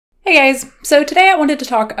Hey guys, so today I wanted to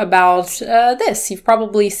talk about this. You've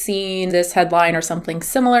probably seen this headline or something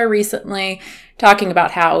similar recently, talking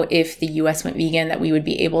about how if the US went vegan that we would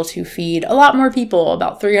be able to feed a lot more people,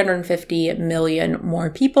 about 350 million more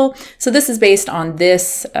people. So this is based on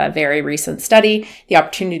this very recent study. The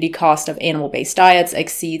opportunity cost of animal-based diets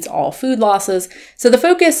exceeds all food losses. So the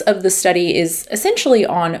focus of the study is essentially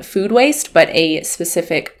on food waste, but a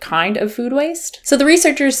specific kind of food waste. So the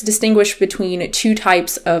researchers distinguish between two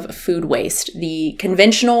types of food waste: the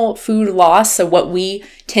conventional food loss, so what we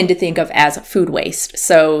tend to think of as food waste,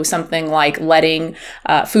 so something like letting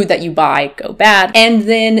food that you buy go bad, and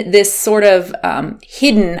then this sort of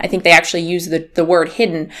hidden, I think they actually use the word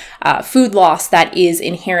hidden, food loss that is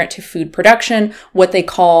inherent to food production, what they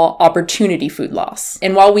call opportunity food loss.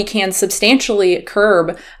 And while we can substantially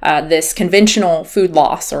curb this conventional food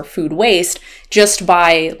loss or food waste just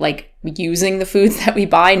by using the foods that we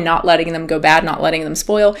buy, not letting them go bad, not letting them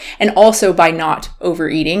spoil, and also by not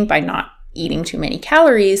overeating, by not eating too many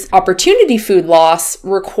calories, opportunity food loss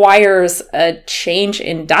requires a change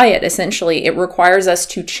in diet, essentially. It requires us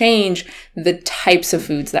to change the types of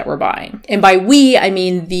foods that we're buying. And by we, I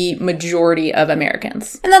mean the majority of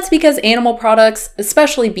Americans. And that's because animal products,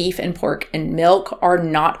 especially beef and pork and milk, are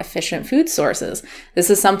not efficient food sources. This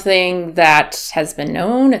is something that has been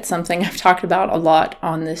known. It's something I've talked about a lot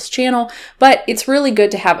on this channel, but it's really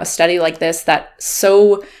good to have a study like this that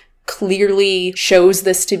so clearly shows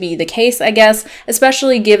this to be the case, I guess,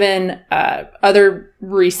 especially given other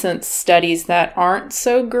recent studies that aren't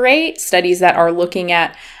so great, studies that are looking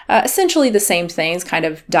at essentially the same things, kind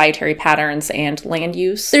of dietary patterns and land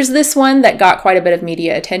use. There's this one that got quite a bit of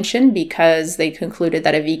media attention because they concluded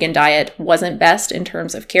that a vegan diet wasn't best in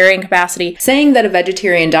terms of carrying capacity, saying that a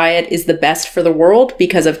vegetarian diet is the best for the world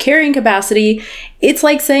because of carrying capacity. It's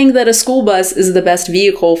like saying that a school bus is the best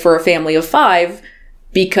vehicle for a family of 5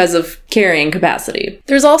 because of carrying capacity.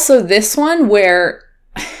 There's also this one where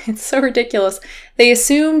it's so ridiculous. They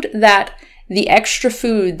assumed that the extra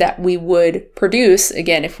food that we would produce,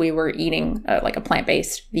 again, if we were eating like a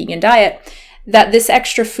plant-based vegan diet, that this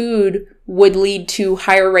extra food would lead to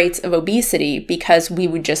higher rates of obesity because we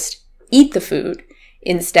would just eat the food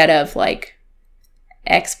instead of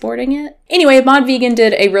exporting it. Anyway, Mod Vegan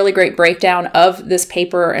did a really great breakdown of this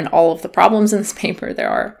paper and all of the problems in this paper. There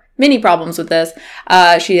are many problems with this.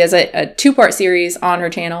 She has a 2-part series on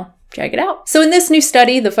her channel. Check it out. So in this new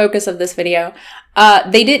study, the focus of this video,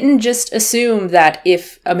 they didn't just assume that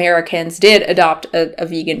if Americans did adopt a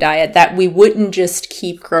vegan diet, that we wouldn't just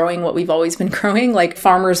keep growing what we've always been growing. Like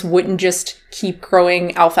farmers wouldn't just keep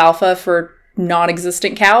growing alfalfa for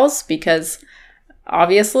non-existent cows, because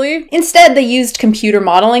obviously. Instead, they used computer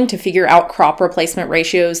modeling to figure out crop replacement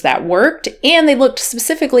ratios that worked, and they looked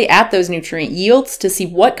specifically at those nutrient yields to see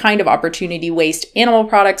what kind of opportunity waste animal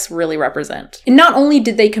products really represent. And not only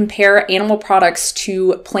did they compare animal products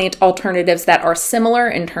to plant alternatives that are similar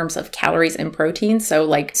in terms of calories and protein, so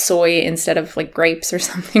like soy instead of grapes or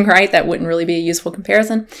something, right? That wouldn't really be a useful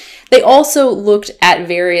comparison. They also looked at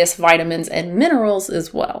various vitamins and minerals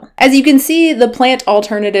as well. As you can see, the plant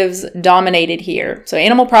alternatives dominated here. So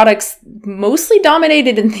animal products mostly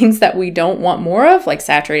dominated in things that we don't want more of, like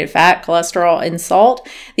saturated fat, cholesterol, and salt.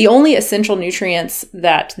 The only essential nutrients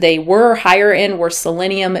that they were higher in were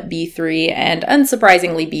selenium, B3, and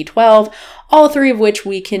unsurprisingly B12, all 3 of which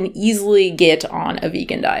we can easily get on a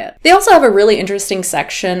vegan diet. They also have a really interesting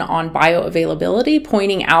section on bioavailability,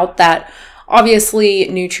 pointing out that obviously,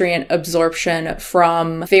 nutrient absorption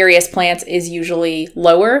from various plants is usually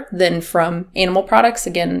lower than from animal products.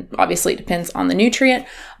 Again, obviously it depends on the nutrient,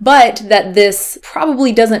 but that this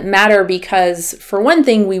probably doesn't matter because, for one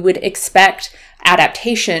thing, we would expect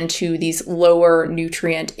adaptation to these lower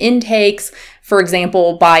nutrient intakes, for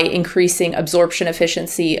example, by increasing absorption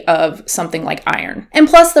efficiency of something like iron. And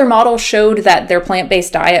plus, their model showed that their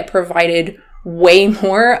plant-based diet provided way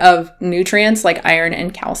more of nutrients like iron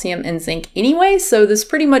and calcium and zinc anyway, so this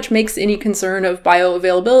pretty much makes any concern of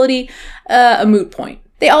bioavailability a moot point.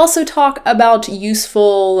 They also talk about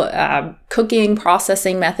useful cooking,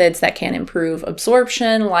 processing methods that can improve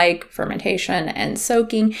absorption, like fermentation and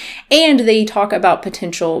soaking, and they talk about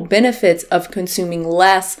potential benefits of consuming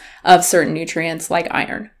less of certain nutrients like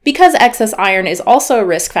iron. Because excess iron is also a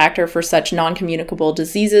risk factor for such non-communicable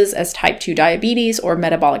diseases as type 2 diabetes or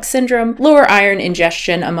metabolic syndrome, lower iron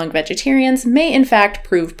ingestion among vegetarians may in fact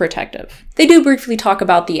prove protective. They do briefly talk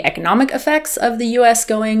about the economic effects of the US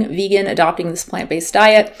going vegan, adopting this plant-based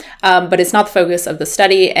diet, but it's not the focus of the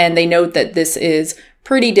study, and they note that that this is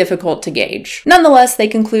pretty difficult to gauge. Nonetheless, they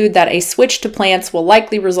conclude that a switch to plants will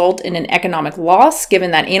likely result in an economic loss, given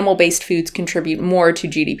that animal-based foods contribute more to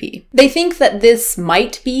GDP. They think that this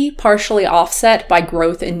might be partially offset by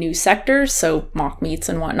growth in new sectors, so mock meats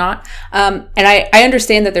and whatnot. And I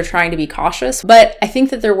understand that they're trying to be cautious, but I think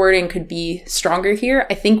that their wording could be stronger here.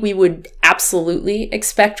 I think we would absolutely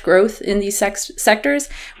expect growth in these sectors.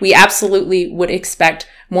 We absolutely would expect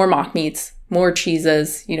more mock meats, more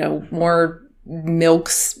cheeses, more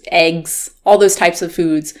milks, eggs, all those types of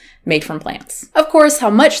foods made from plants. Of course,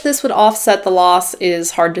 how much this would offset the loss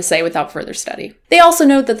is hard to say without further study. They also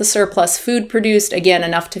note that the surplus food produced, again,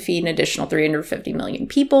 enough to feed an additional 350 million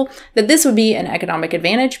people, that this would be an economic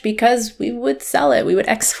advantage because we would sell it, we would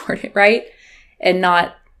export it, right? And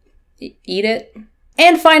not eat it.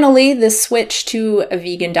 And finally, this switch to a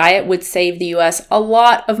vegan diet would save the US a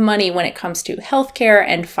lot of money when it comes to healthcare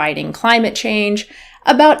and fighting climate change.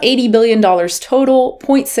 About $80 billion total,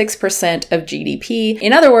 0.6% of GDP.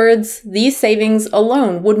 In other words, these savings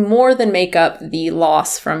alone would more than make up the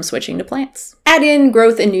loss from switching to plants. Add in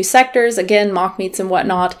growth in new sectors, again, mock meats and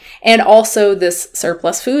whatnot, and also this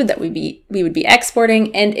surplus food that we would be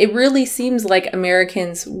exporting, and it really seems like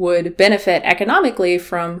Americans would benefit economically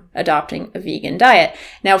from adopting a vegan diet.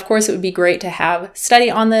 Now, of course, it would be great to have study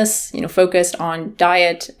on this, focused on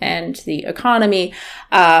diet and the economy,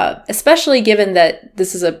 especially given that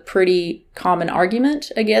this is a pretty common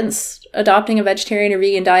argument against adopting a vegetarian or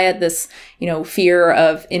vegan diet, this, fear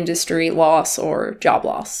of industry loss or job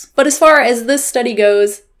loss. But as far as this study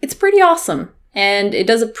goes, it's pretty awesome. And it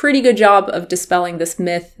does a pretty good job of dispelling this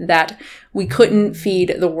myth that we couldn't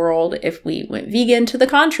feed the world if we went vegan. To the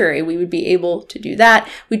contrary, we would be able to do that.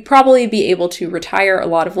 We'd probably be able to retire a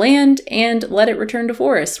lot of land and let it return to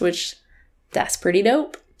forest, which that's pretty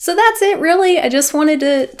dope. So that's it, really. I just wanted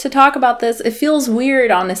to talk about this. It feels weird,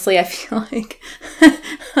 honestly. I feel like,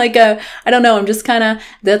 I don't know, I'm just kind of,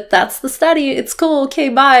 that's the study. It's cool. Okay,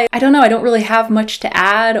 bye. I don't know. I don't really have much to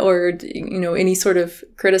add or, any sort of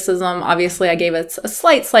criticism. Obviously, I gave it a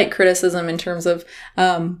slight criticism in terms of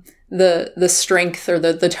the strength or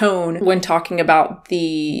the tone when talking about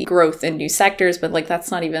the growth in new sectors, but that's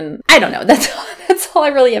not even, I don't know. That's all I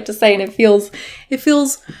really have to say. And it feels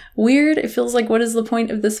weird. It feels like, what is the point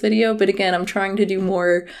of this video? But again, I'm trying to do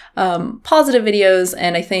more positive videos,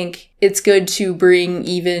 and I think it's good to bring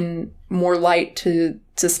even more light to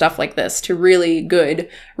stuff like this, to really good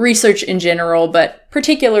research in general, but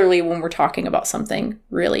particularly when we're talking about something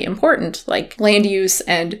really important like land use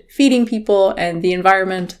and feeding people and the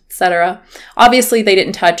environment, etc. Obviously, they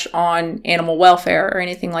didn't touch on animal welfare or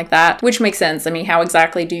anything like that, which makes sense. I mean, how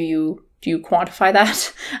exactly do you quantify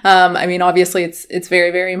that? Obviously it's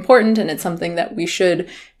very, very important, and it's something that we should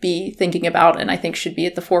be thinking about, and I think should be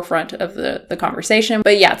at the forefront of the conversation.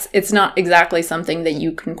 But yeah, it's not exactly something that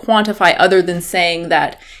you can quantify other than saying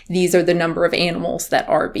that these are the number of animals that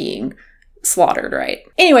are being slaughtered, right?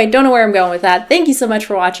 Anyway, don't know where I'm going with that. Thank you so much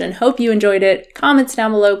for watching. Hope you enjoyed it. Comments down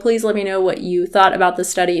below. Please let me know what you thought about the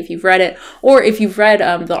study, if you've read it, or if you've read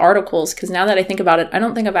the articles, because now that I think about it, I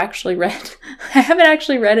don't think I've actually read, I haven't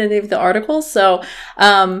actually read any of the articles. So,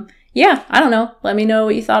 yeah, I don't know. Let me know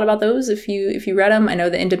what you thought about those if you read them. I know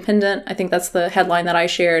The Independent, I think that's the headline that I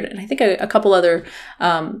shared, and I think a couple other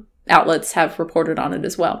outlets have reported on it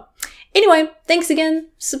as well. Anyway, thanks again.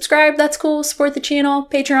 Subscribe, that's cool. Support the channel.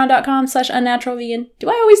 Patreon.com/unnaturalvegan. Do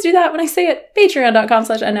I always do that when I say it?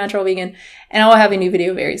 Patreon.com/unnaturalvegan. And I will have a new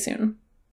video very soon.